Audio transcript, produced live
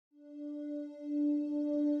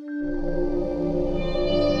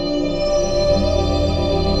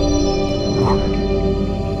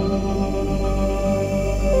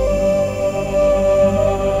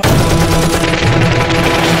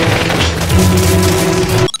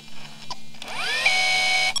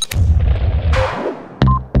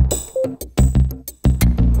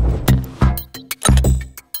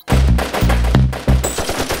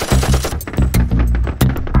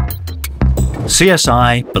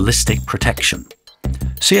CSI Ballistic Protection.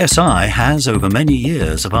 CSI has, over many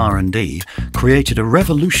years of R&D, created a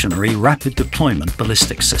revolutionary rapid deployment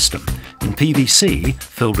ballistic system in PVC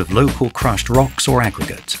filled with local crushed rocks or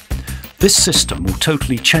aggregate. This system will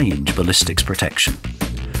totally change ballistics protection.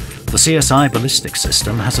 The CSI ballistic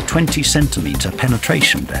system has a 20 centimetre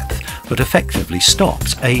penetration depth that effectively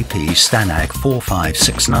stops AP STANAG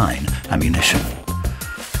 4569 ammunition.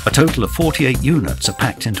 A total of 48 units are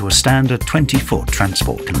packed into a standard 20-foot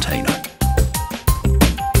transport container.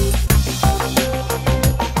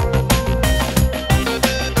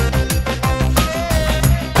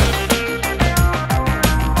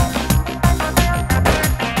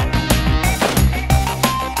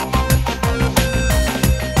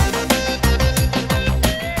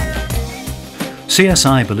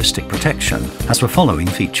 CSI Ballistic Protection has the following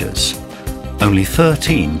features. Only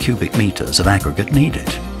 13 cubic meters of aggregate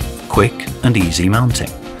needed. Quick and easy mounting.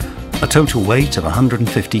 A total weight of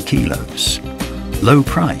 150 kilos. Low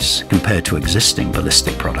price compared to existing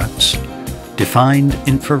ballistic products. Defined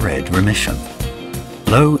infrared remission.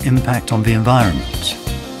 Low impact on the environment.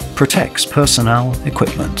 Protects personnel,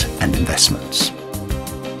 equipment and investments.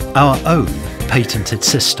 Our own patented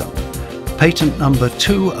system. Patent number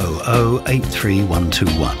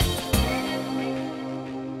 200-83121.